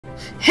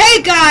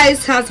Hey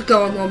guys, how's it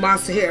going? Little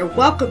Monster here.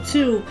 Welcome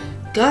to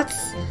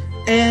Guts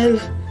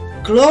and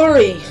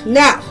Glory.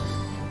 Now,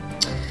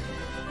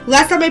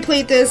 last time I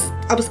played this,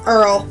 I was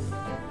Earl.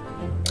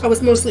 I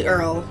was mostly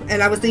Earl,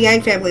 and I was the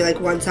Yang family like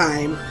one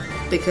time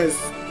because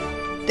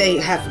they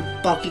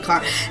have bulky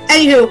car.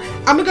 Anywho,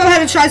 I'm gonna go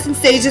ahead and try some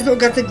stages of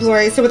Guts and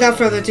Glory. So without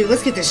further ado,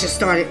 let's get this shit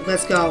started.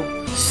 Let's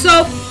go.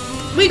 So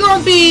we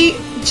gonna be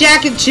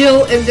Jack and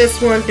Jill in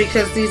this one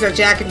because these are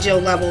Jack and Jill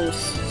levels.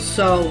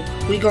 So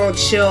we gonna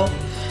chill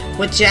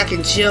with Jack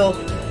and Jill.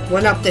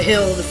 Went up the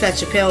hill to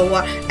fetch a pail of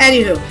water.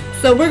 Anywho,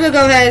 so we're gonna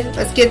go ahead.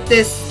 Let's get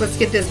this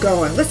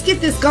going. Let's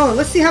get this going.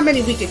 Let's see how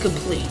many we can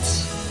complete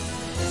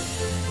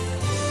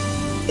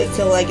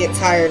until I get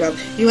tired of.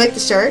 You like the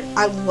shirt?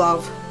 I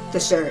love the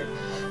shirt.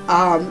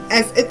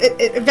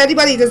 If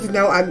anybody doesn't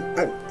know,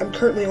 I'm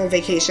currently on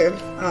vacation.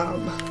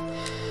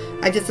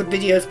 I did some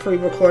videos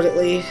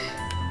pre-recordedly.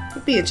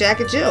 It'd be a Jack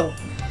and Jill.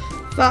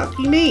 Fuck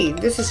you mean?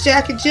 This is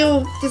Jack and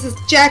Jill. This is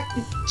Jack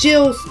and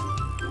Jill's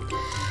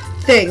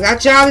thing, not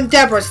John and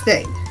Deborah's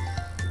thing.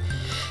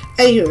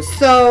 Anywho,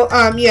 so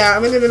yeah,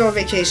 I'm in the middle of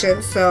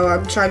vacation, so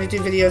I'm trying to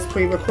do videos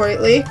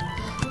pre-recordedly.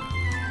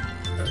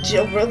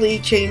 Jill really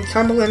came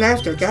tumbling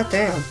after.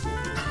 Goddamn.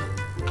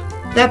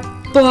 That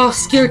ball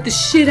scared the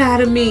shit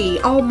out of me.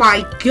 Oh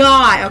my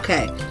god.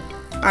 Okay.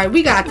 Alright,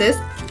 we got this.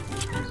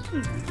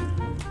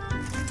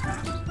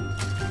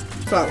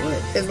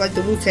 It's like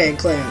the Wu-Tang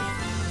Clan.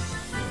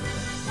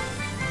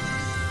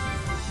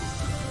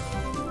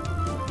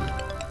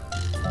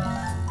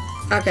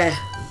 Okay.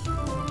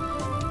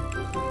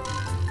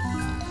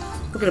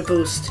 We're gonna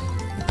boost.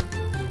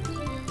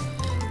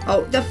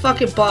 Oh, that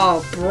fucking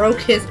ball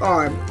broke his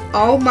arm.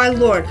 Oh my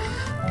lord.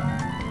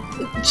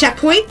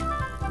 Checkpoint?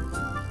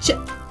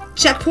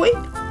 Checkpoint?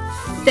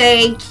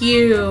 Thank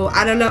you.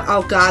 I don't know.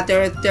 Oh god,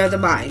 they're the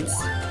mines.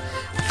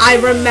 I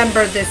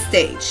remember this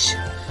stage.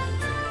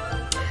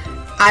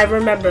 I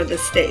remember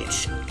this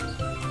stage.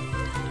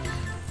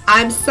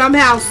 I'm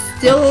somehow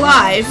still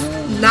alive.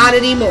 Not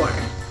anymore.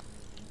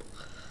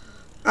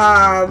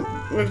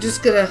 We're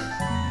just gonna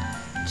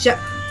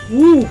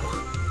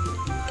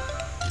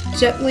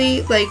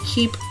gently, like,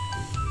 keep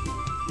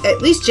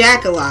at least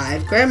Jack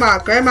alive. Grandma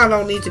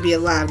don't need to be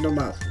alive no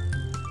more.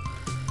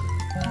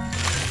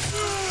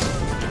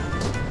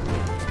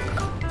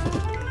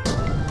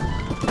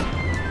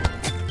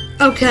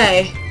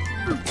 Okay.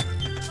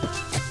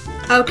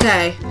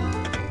 Okay.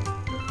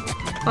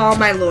 Oh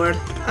my lord.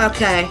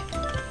 Okay.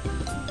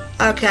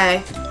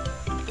 Okay.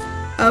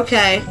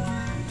 Okay.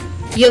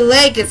 Your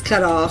leg is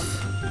cut off.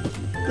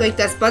 Like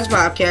that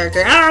SpongeBob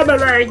character. Ah, my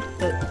leg!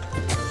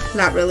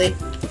 Not really.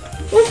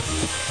 Ooh.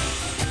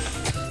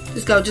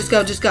 Just go, just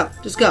go, just go,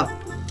 just go.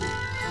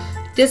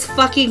 This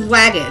fucking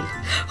wagon.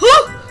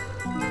 Woo!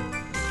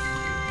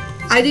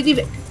 I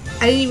didn't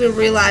even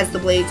realize the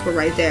blades were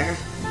right there.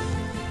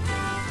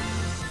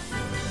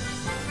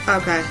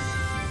 Okay.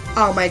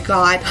 Oh my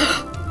god.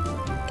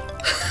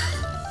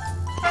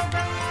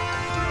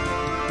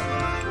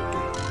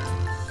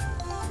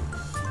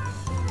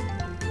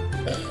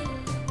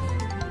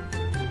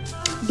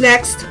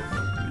 Next.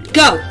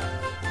 Go!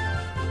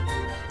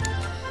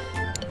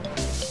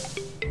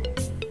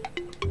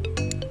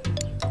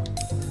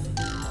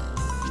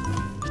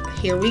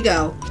 Here we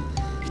go.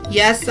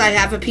 Yes, I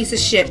have a piece of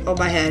shit on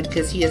my head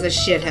because he is a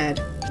shithead.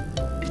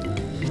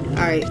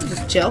 Alright,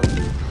 just chill.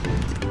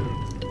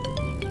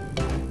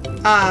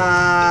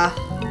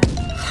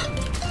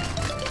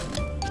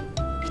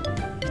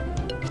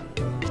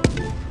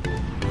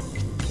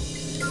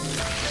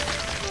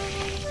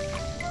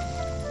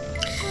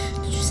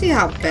 See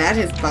how bad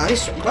his body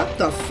structure. What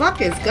the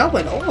fuck is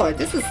going on?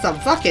 This is some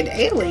fucking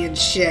alien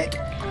shit.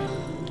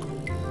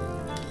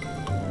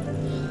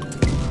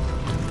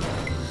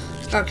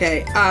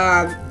 Okay,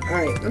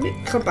 alright, let me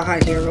come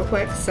behind here real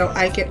quick so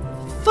I can.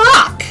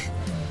 Fuck!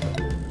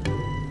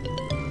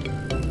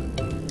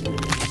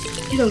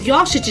 You know,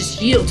 y'all should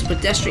just yield to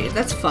pedestrians.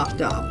 That's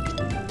fucked up.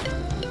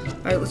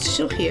 Alright, let's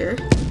chill here.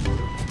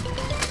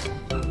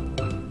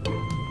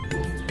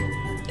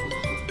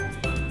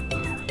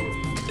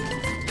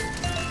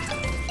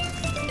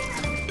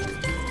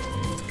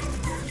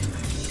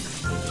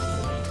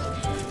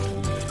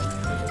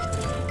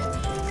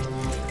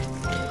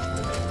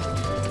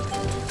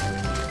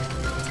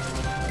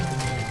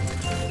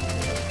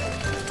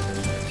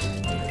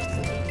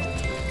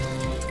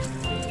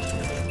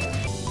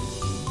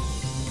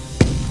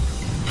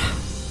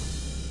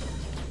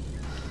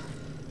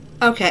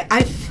 Okay,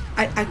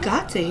 I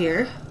got to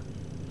here.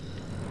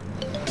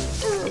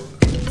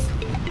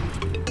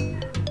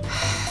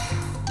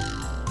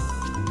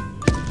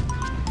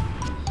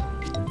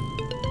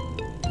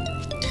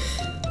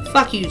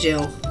 Fuck you,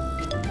 Jill.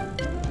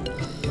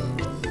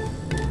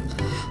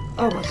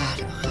 Oh my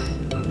god.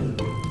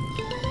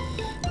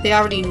 They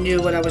already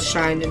knew what I was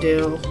trying to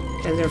do,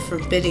 and they're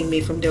forbidding me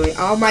from doing.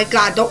 Oh my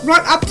god, don't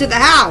run up to the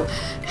house!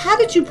 How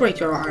did you break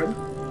your arm?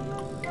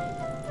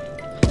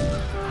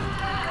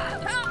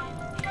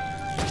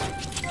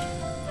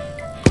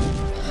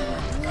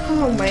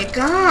 Oh my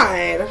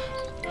god.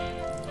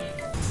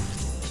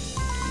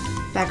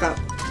 Back up.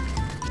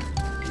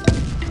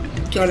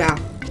 Go now.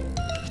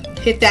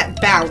 Hit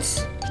that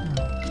bounce.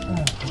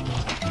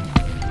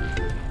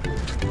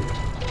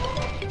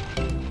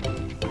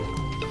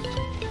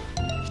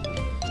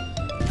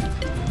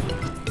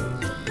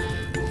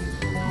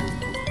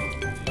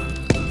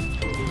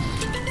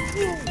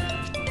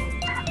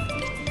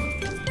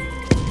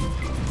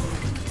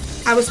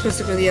 I was supposed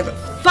to go the other.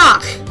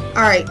 Fuck!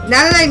 Alright,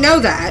 now that I know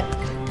that,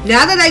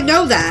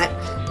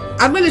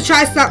 I'm gonna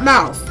try something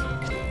else.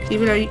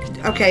 Even though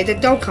okay,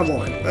 then don't come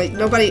on. Like,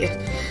 nobody.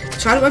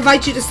 Try to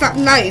invite you to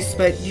something nice,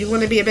 but you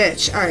want to be a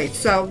bitch. Alright,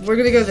 so we're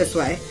gonna go this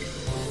way.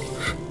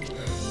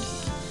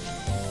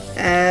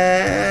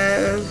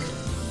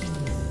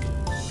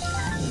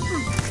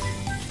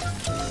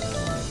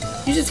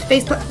 You just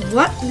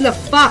what the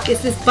fuck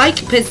is this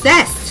bike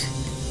possessed?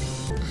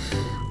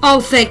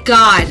 Oh, thank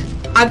God.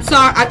 I'm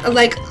sorry.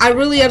 I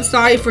really am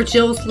sorry for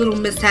Jill's little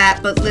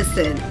mishap, but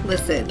listen.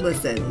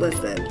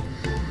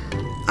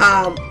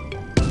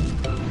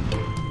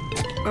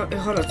 Oh,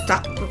 hold on,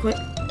 stop real quick.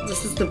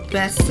 This is the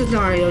best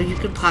scenario you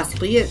could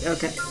possibly hit.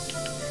 Okay.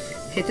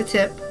 Hit the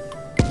tip.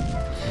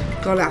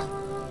 Go now.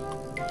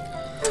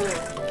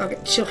 Okay,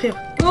 chill here.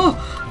 Oh,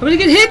 I'm gonna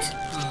get hit!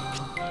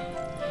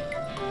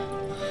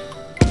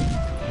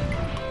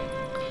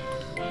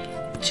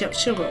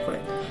 Chill real quick.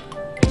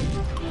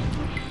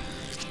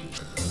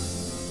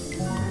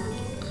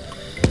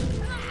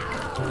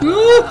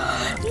 Oh,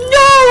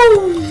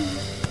 no!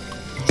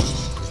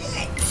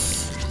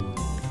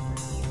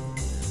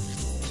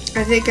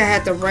 I think I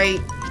had the right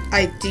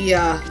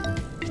idea.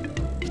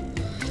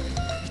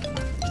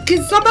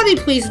 Can somebody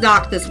please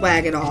knock this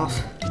wagon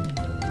off?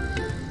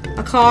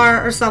 A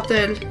car or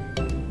something?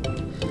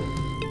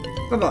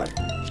 Come on.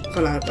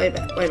 Hold on. Wait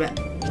a minute.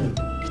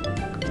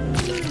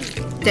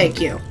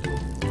 Thank you.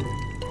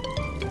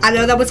 I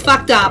know that was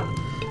fucked up.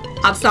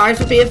 I'm sorry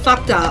for being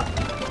fucked up.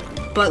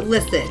 But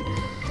listen.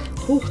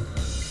 Whew.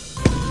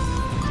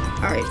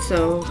 Alright,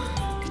 so...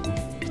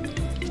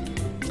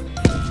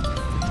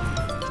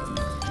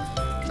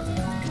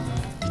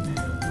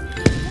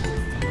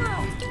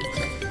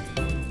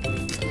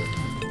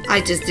 I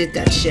just did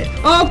that shit.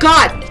 Oh,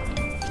 God!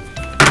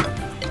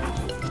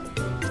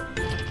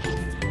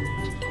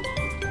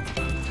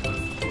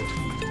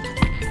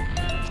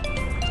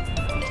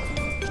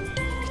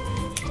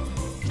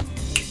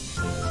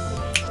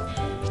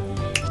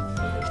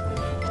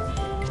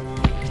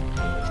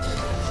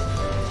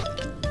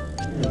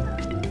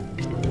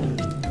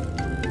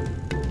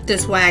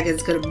 This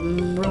wagon's gonna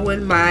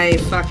ruin my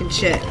fucking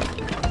shit.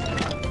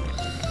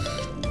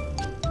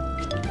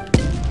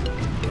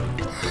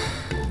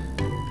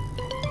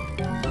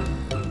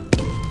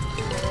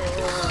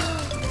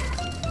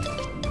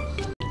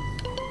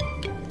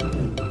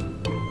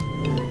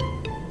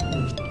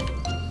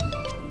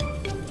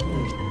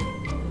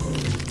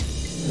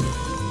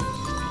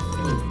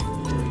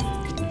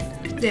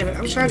 Damn it,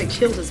 I'm trying to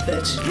kill this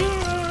bitch.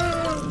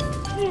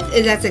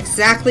 And that's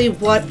exactly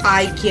what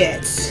I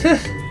get.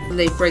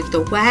 They break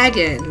the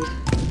wagon.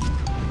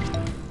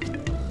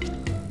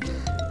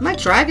 Am I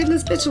dragging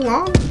this bitch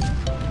along?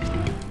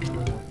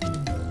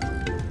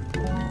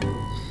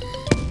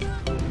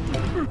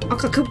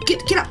 Okay, come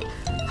get up.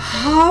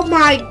 Oh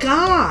my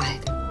God.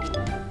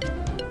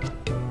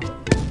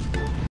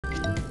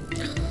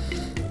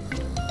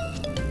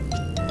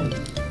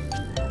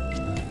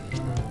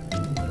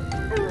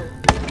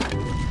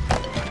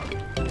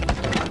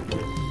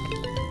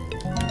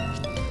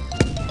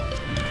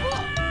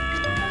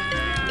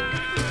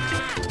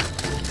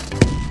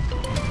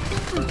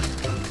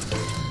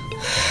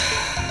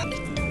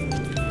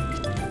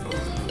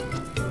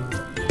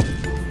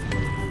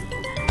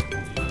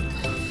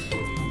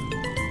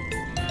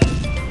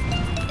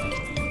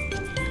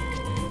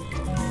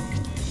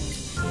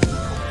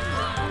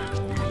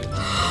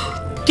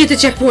 Get the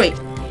checkpoint!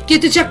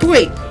 Get the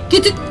checkpoint!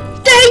 Get the...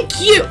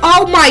 Thank you!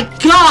 Oh my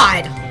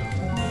God!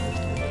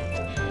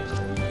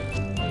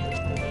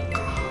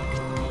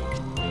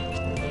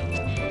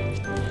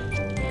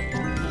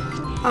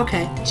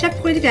 Okay,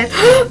 checkpoint again.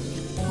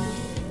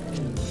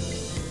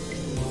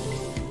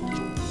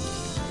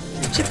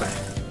 Checkpoint.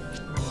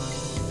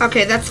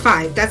 Okay, that's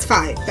fine. That's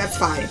fine. That's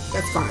fine.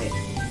 That's fine.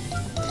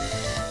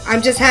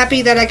 I'm just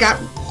happy that I got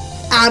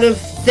out of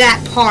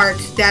that part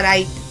that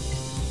I...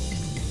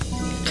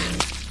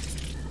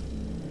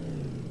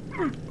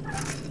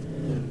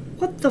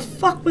 What the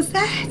fuck was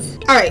that?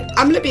 Alright,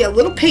 I'm gonna be a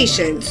little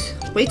patient.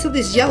 Wait till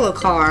this yellow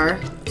car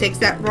takes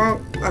that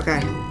wrong...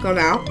 Okay, go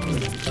now.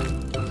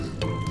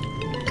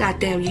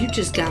 Goddamn, you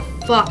just got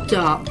fucked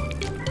up.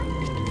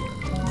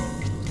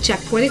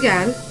 Checkpoint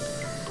again.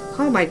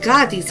 Oh my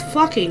God, these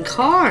fucking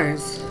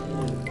cars.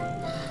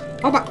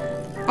 Oh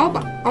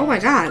my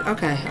God.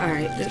 Okay,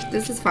 alright,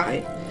 this is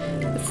fine.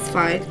 This is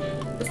fine.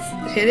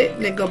 Let's hit it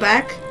and then go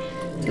back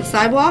to the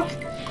sidewalk.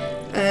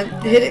 And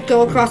hit it,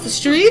 go across the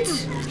street.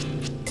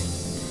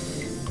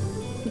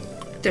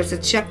 There's a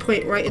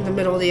checkpoint right in the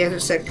middle of the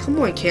intersection. Come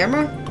on,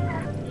 camera.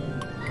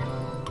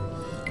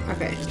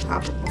 Okay,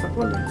 hop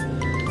on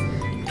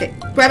there. Okay,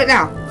 grab it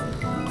now.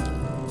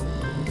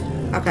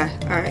 Okay,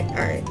 alright,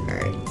 alright,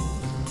 alright.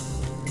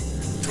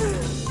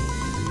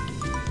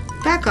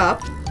 Back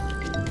up.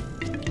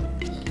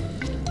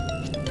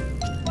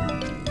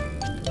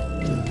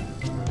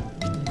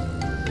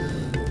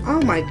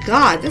 Oh my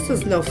god, this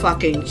is no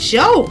fucking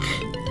joke!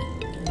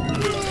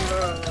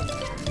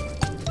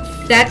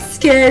 That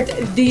scared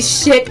the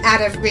shit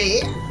out of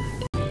me.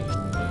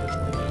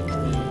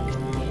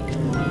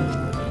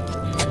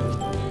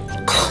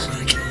 Oh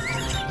my god.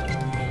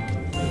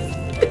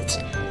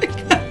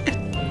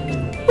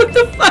 What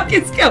the fuck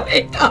is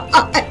going on?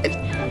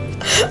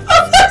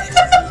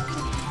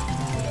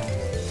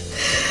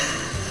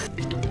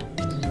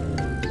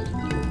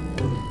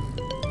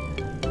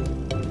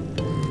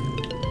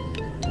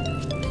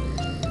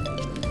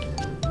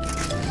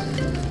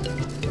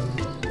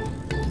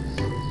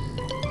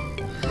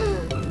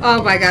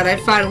 Oh my god, I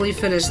finally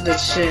finished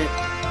this shit.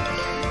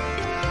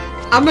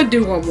 I'm gonna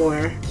do one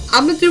more.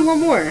 I'm gonna do one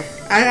more.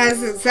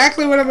 That's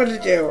exactly what I'm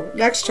gonna do.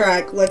 Next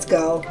track, let's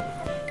go.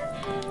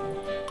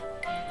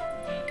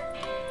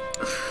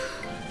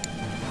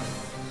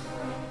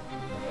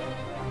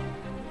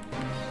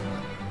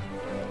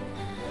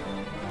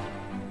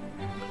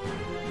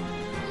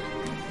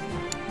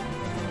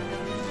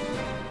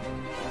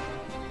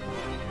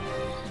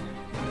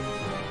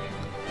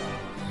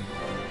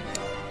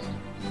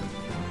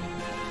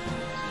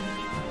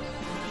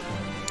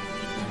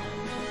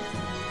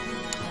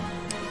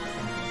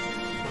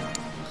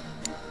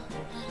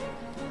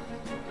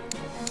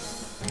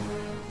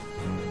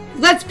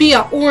 Let's be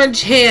an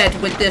orange head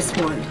with this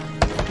one.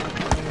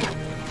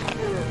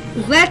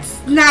 Let's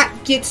not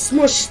get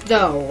smushed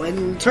though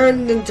and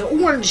turned into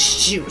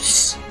orange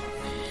juice.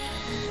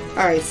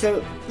 Alright,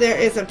 so there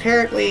is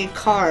apparently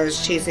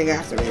cars chasing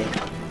after me.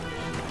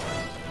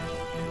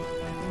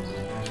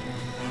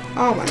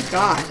 Oh my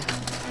god.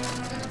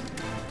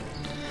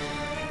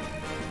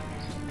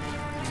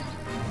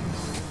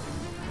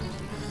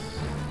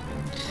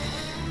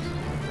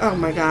 Oh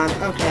my god,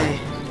 okay.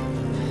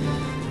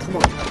 Come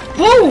on.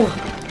 Whoa!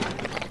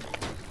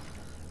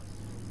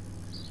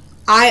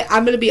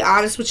 I'm gonna be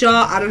honest with y'all,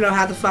 I don't know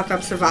how the fuck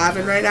I'm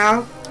surviving right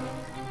now.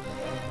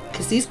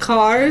 Cause these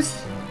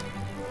cars...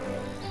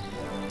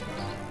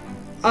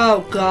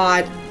 Oh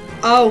god.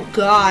 Oh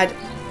god.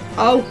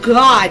 Oh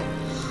god.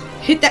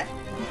 Hit that...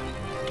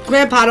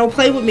 Grandpa, don't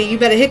play with me. You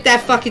better hit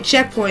that fucking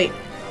checkpoint.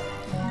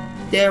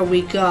 There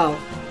we go.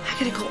 I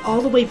gotta go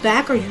all the way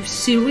back? Are you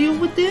serious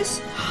with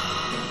this?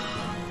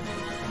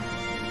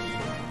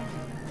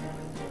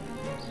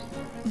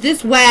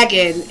 This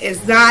wagon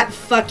is not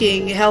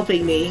fucking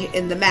helping me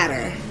in the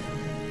matter.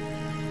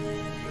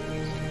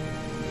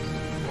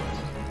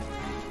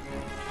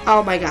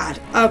 Oh my god.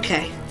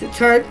 Okay.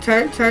 Turn.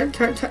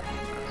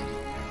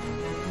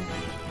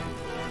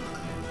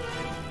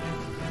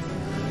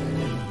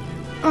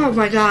 Oh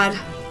my god.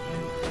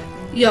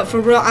 Yo, for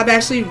real, I'm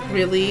actually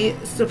really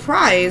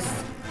surprised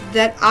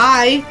that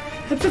I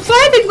am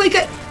surviving like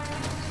a...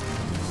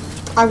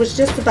 I was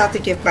just about to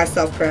give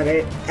myself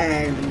credit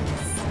and...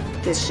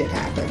 this shit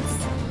happens.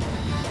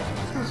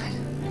 God.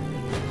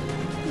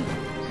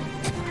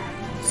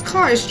 This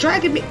car is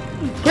dragging me.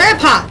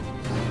 Grandpa!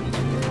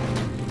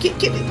 Get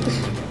me.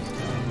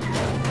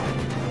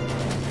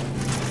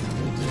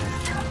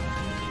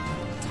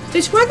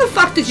 Bitch, where the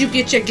fuck did you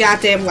get your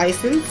goddamn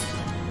license?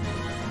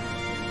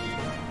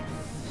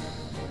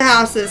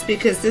 Houses,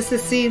 because this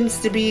seems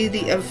to be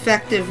the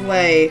effective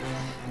way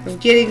of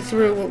getting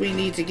through what we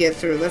need to get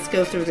through. Let's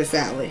go through this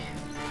alley.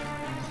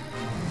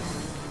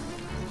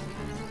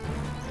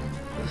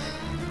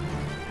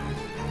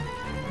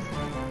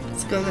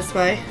 Go this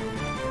way.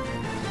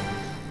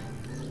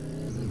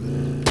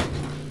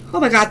 Oh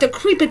my god, they're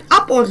creeping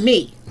up on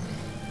me.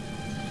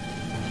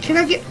 Can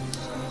I get...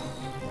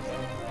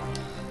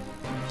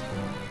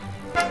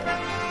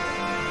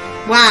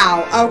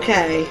 Wow,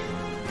 okay.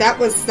 That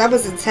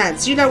was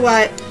intense. You know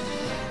what?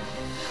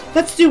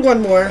 Let's do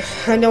one more.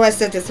 I know I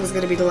said this was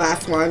going to be the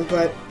last one,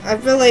 but I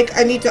feel like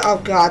I need to... Oh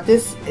god,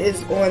 this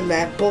is on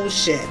that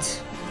bullshit.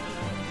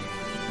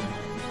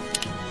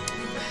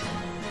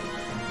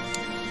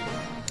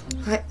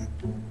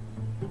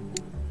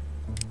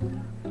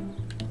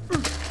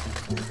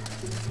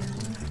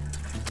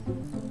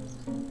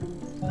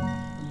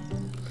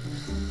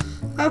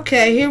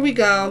 Okay, here we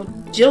go.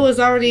 Jill has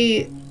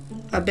already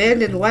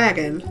abandoned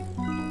wagon.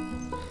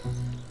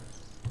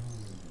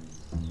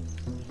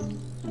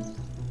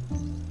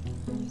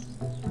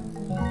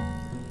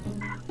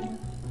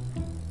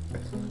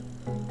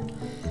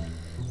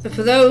 And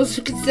for those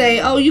who could say,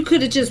 oh, you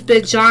could have just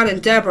been John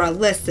and Deborah,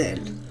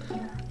 listen.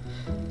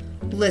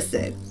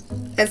 Listen.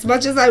 As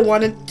much as I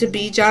wanted to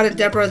be John and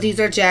Deborah, these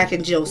are Jack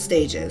and Jill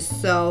stages.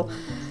 So,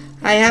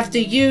 I have to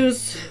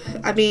use...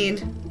 I mean,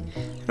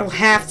 I don't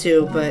have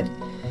to, but...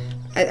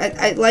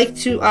 I'd like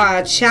to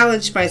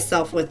challenge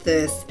myself with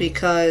this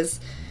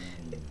because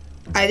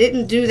I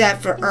didn't do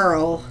that for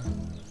Earl.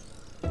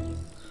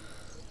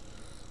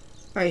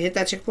 Alright, hit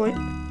that checkpoint.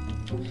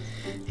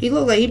 He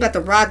looked like he about to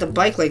ride the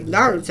bike like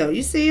Naruto.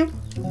 You see him?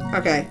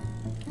 Okay.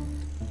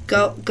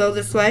 Go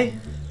this way.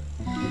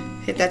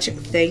 Hit that check.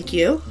 Thank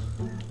you.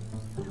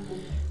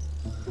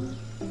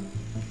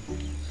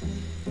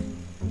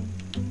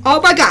 Oh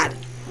my god.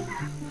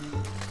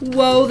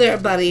 Whoa there,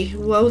 buddy.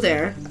 Whoa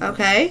there.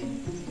 Okay.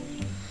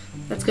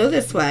 Let's go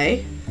this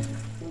way.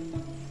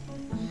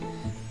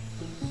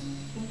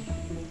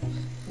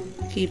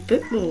 Keep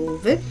it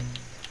moving.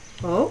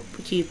 Oh,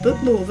 keep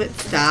it moving.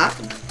 Stop.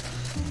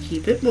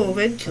 Keep it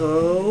moving.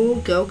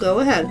 Go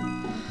ahead.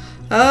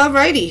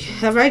 Alrighty.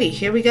 Alrighty.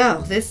 Here we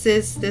go. This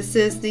is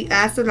the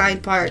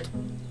asinine part.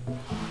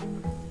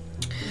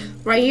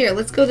 Right here.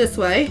 Let's go this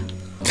way.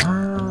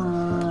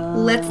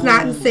 Let's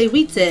not say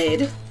we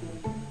did.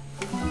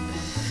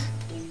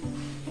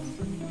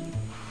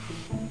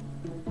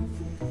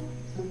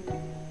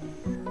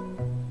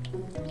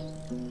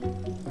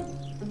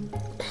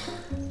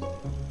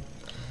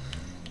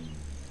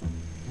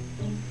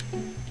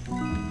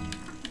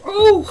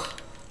 Oh!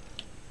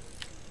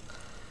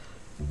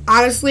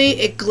 Honestly,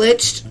 it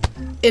glitched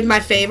in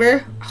my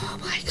favor. Oh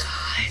my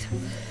god.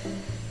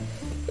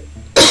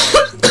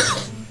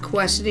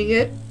 Questioning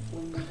it.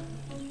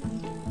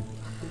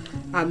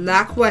 I'm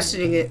not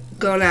questioning it.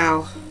 Go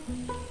now.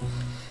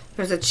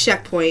 There's a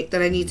checkpoint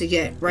that I need to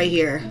get right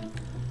here.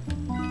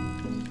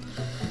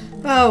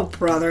 Oh,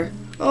 brother.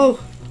 Oh.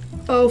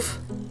 Oof.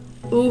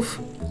 Oof.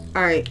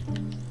 Alright.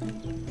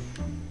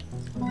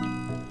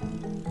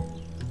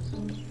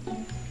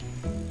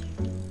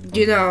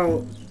 You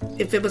know,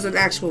 if it was an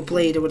actual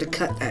blade, it would have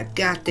cut that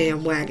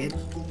goddamn wagon.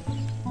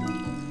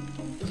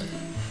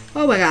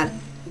 Oh my god.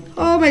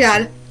 Oh my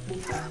god.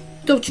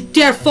 Don't you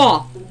dare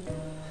fall.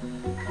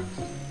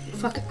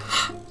 Fuck it.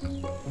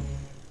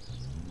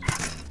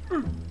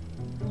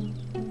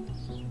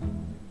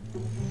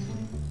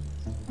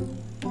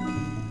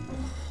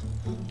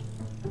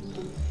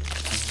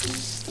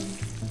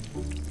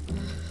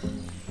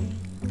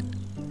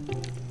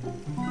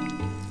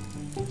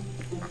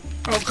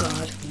 Oh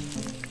god.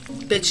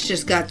 Bitch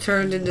just got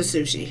turned into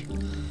sushi.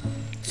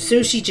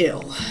 Sushi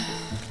Jill.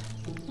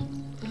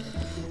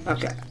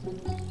 Okay.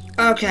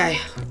 Okay.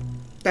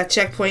 That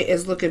checkpoint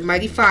is looking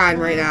mighty fine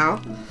right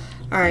now.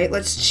 Alright,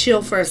 let's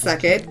chill for a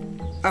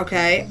second.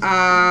 Okay,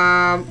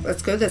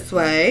 let's go this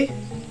way.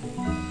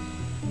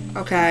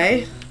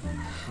 Okay.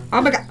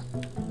 Oh my god.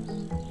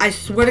 I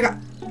swear to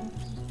god.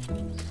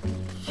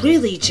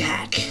 Really,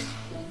 Jack?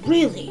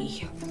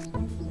 Really?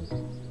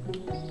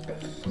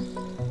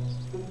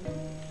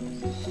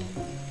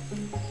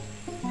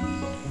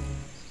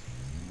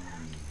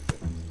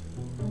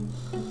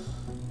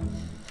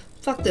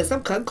 Fuck this,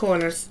 I'm cutting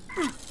corners.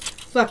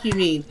 Fuck you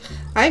mean?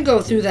 I ain't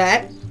go through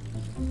that.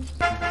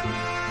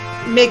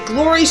 Make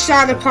glory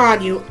shine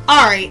upon you.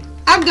 Alright,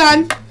 I'm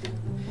done.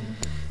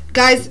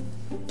 Guys,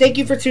 thank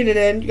you for tuning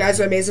in. You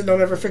guys are amazing. Don't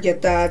ever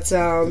forget that.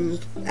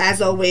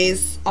 As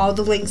always, all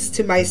the links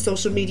to my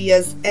social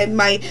medias and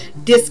my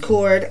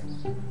Discord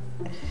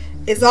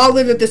is all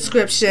in the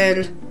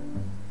description.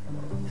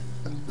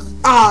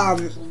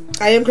 I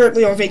am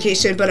currently on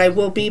vacation, but I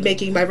will be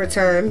making my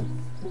return.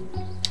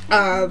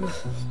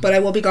 But I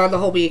will be gone the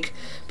whole week.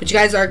 But you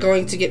guys are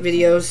going to get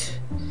videos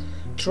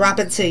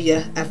dropping to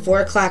you at 4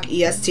 o'clock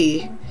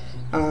EST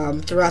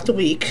throughout the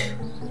week.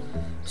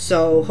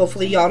 So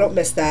hopefully y'all don't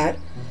miss that.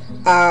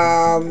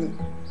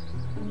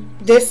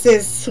 This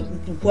is...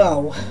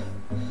 Whoa.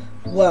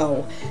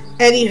 Whoa.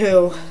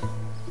 Anywho.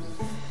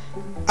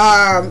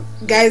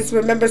 Guys,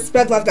 remember,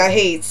 spread love, not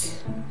hate.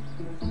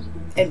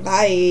 And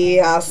bye.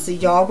 I'll see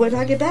y'all when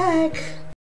I get back.